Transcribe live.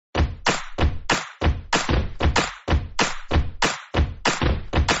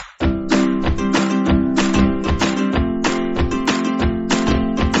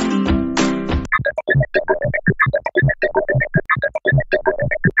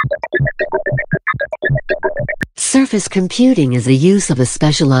Surface computing is the use of a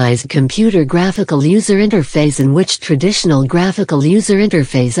specialized computer graphical user interface in which traditional graphical user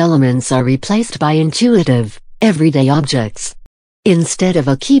interface elements are replaced by intuitive, everyday objects. Instead of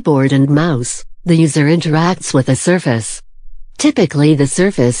a keyboard and mouse, the user interacts with a surface. Typically the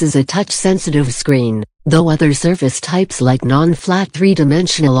surface is a touch-sensitive screen, though other surface types like non-flat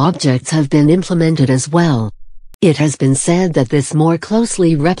three-dimensional objects have been implemented as well. It has been said that this more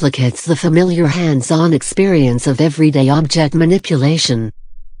closely replicates the familiar hands-on experience of everyday object manipulation.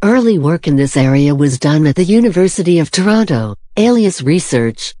 Early work in this area was done at the University of Toronto, Alias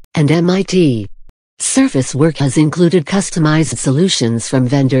Research, and MIT. Surface work has included customized solutions from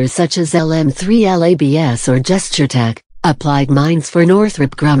vendors such as LM3 Labs or GestureTech, Applied Minds for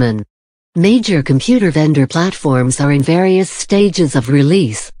Northrop Grumman. Major computer vendor platforms are in various stages of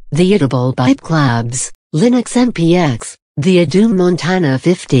release: the Edible by Labs, Linux MPX, the Adoom Montana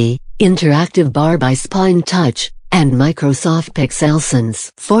 50, Interactive Bar by Spine Touch, and Microsoft PixelSense,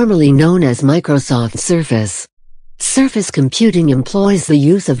 formerly known as Microsoft Surface. Surface computing employs the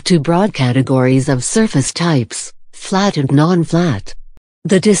use of two broad categories of surface types, flat and non-flat.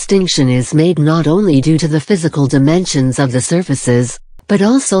 The distinction is made not only due to the physical dimensions of the surfaces, but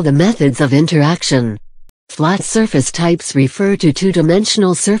also the methods of interaction. Flat surface types refer to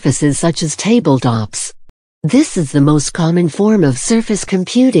two-dimensional surfaces such as tabletops. This is the most common form of surface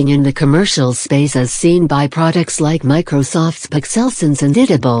computing in the commercial space as seen by products like Microsoft's PixelSense and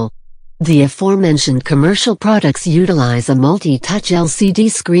Edible. The aforementioned commercial products utilize a multi-touch LCD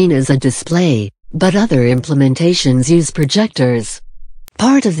screen as a display, but other implementations use projectors.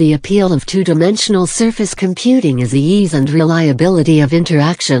 Part of the appeal of two-dimensional surface computing is the ease and reliability of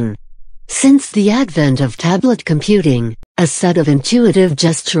interaction. Since the advent of tablet computing, a set of intuitive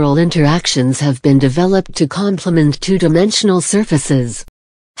gestural interactions have been developed to complement two-dimensional surfaces.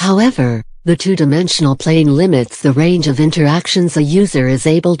 However, the two-dimensional plane limits the range of interactions a user is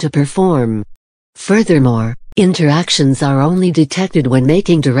able to perform. Furthermore, interactions are only detected when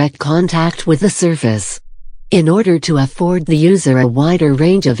making direct contact with the surface. In order to afford the user a wider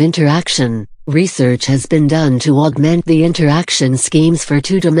range of interaction, research has been done to augment the interaction schemes for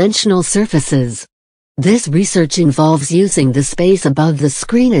two-dimensional surfaces. This research involves using the space above the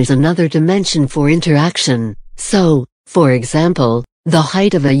screen as another dimension for interaction. So, for example, the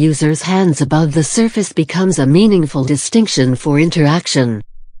height of a user's hands above the surface becomes a meaningful distinction for interaction.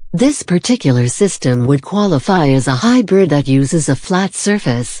 This particular system would qualify as a hybrid that uses a flat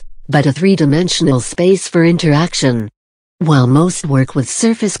surface, but a three-dimensional space for interaction. While most work with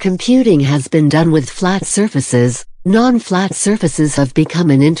surface computing has been done with flat surfaces, non-flat surfaces have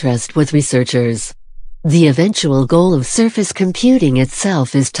become an interest with researchers. The eventual goal of surface computing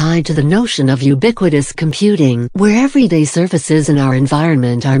itself is tied to the notion of ubiquitous computing, where everyday surfaces in our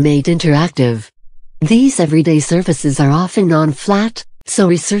environment are made interactive. These everyday surfaces are often non-flat, so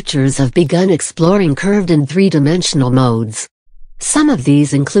researchers have begun exploring curved and three-dimensional modes. Some of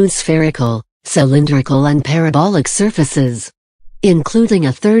these include spherical, cylindrical and parabolic surfaces. Including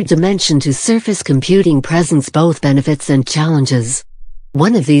a third dimension to surface computing presents both benefits and challenges.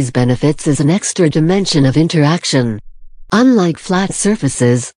 One of these benefits is an extra dimension of interaction. Unlike flat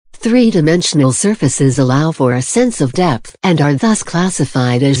surfaces, three-dimensional surfaces allow for a sense of depth and are thus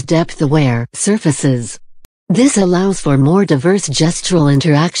classified as depth-aware surfaces. This allows for more diverse gestural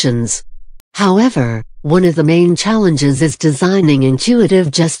interactions. However, one of the main challenges is designing intuitive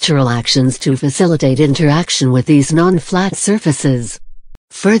gestural actions to facilitate interaction with these non-flat surfaces.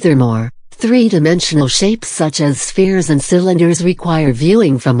 Furthermore, three-dimensional shapes such as spheres and cylinders require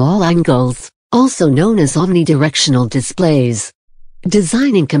viewing from all angles, also known as omnidirectional displays.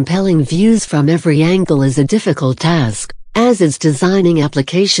 Designing compelling views from every angle is a difficult task, as is designing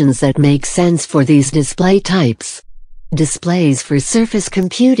applications that make sense for these display types. Displays for surface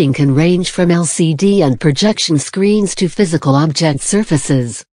computing can range from LCD and projection screens to physical object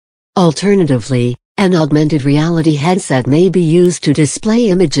surfaces. Alternatively, an augmented reality headset may be used to display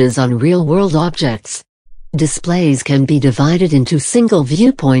images on real-world objects. Displays can be divided into single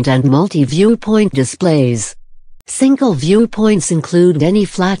viewpoint and multi-viewpoint displays. Single viewpoints include any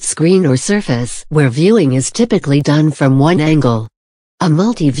flat screen or surface where viewing is typically done from one angle. A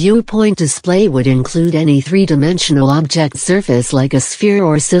multi-viewpoint display would include any three-dimensional object surface like a sphere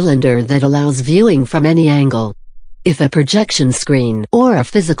or cylinder that allows viewing from any angle. If a projection screen or a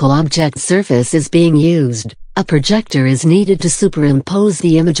physical object surface is being used, a projector is needed to superimpose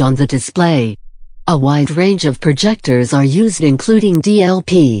the image on the display. A wide range of projectors are used including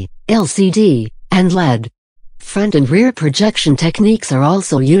DLP, LCD, and LED. Front and rear projection techniques are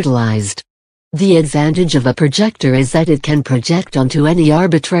also utilized. The advantage of a projector is that it can project onto any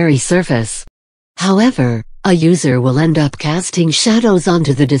arbitrary surface. However, a user will end up casting shadows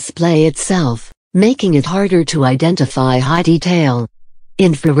onto the display itself, making it harder to identify high detail.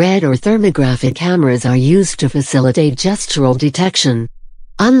 Infrared or thermographic cameras are used to facilitate gestural detection.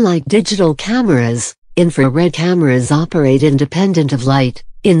 Unlike digital cameras, infrared cameras operate independent of light,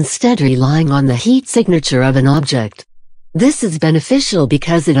 instead relying on the heat signature of an object. This is beneficial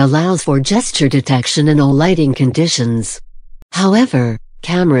because it allows for gesture detection in all lighting conditions. However,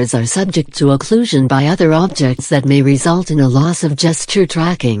 cameras are subject to occlusion by other objects that may result in a loss of gesture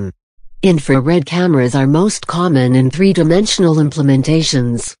tracking. Infrared cameras are most common in three-dimensional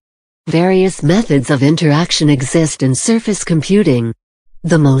implementations. Various methods of interaction exist in surface computing.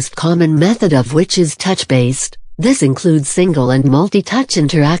 The most common method of which is touch-based. This includes single and multi-touch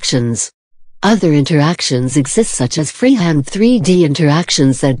interactions. Other interactions exist such as freehand 3D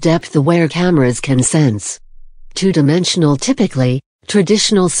interactions that depth-aware cameras can sense. Two-dimensional typically,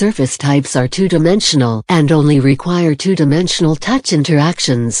 traditional surface types are two-dimensional and only require two-dimensional touch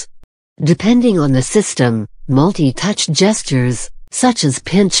interactions. Depending on the system, multi-touch gestures, such as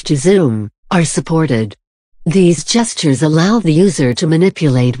pinch to zoom, are supported. These gestures allow the user to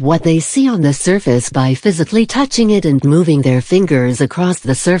manipulate what they see on the surface by physically touching it and moving their fingers across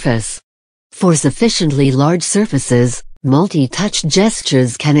the surface. For sufficiently large surfaces, multi-touch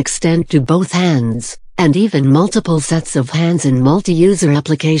gestures can extend to both hands, and even multiple sets of hands in multi-user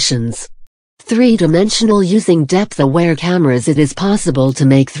applications. Three-dimensional using depth-aware cameras, it is possible to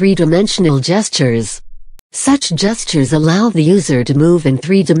make three-dimensional gestures. Such gestures allow the user to move in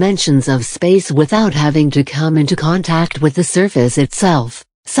 3 dimensions of space without having to come into contact with the surface itself,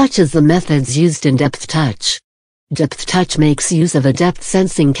 such as the methods used in depth touch. Depth touch makes use of a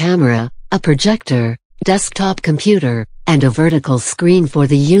depth-sensing camera, a projector, desktop computer, and a vertical screen for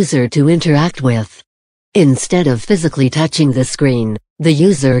the user to interact with. Instead of physically touching the screen, the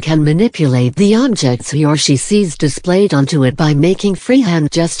user can manipulate the objects he or she sees displayed onto it by making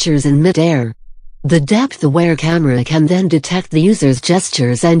freehand gestures in mid-air. The depth-aware camera can then detect the user's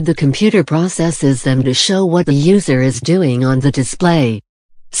gestures and the computer processes them to show what the user is doing on the display.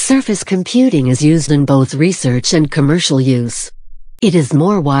 Surface computing is used in both research and commercial use. It is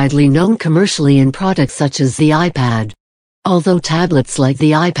more widely known commercially in products such as the iPad. Although tablets like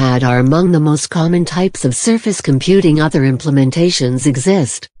the iPad are among the most common types of surface computing, other implementations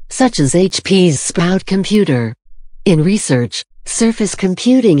exist, such as HP's Sprout computer. In research, surface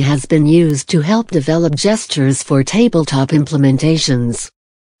computing has been used to help develop gestures for tabletop implementations.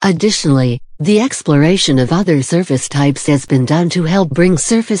 Additionally, the exploration of other surface types has been done to help bring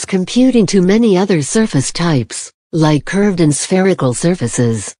surface computing to many other surface types, like curved and spherical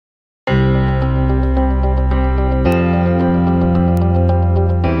surfaces.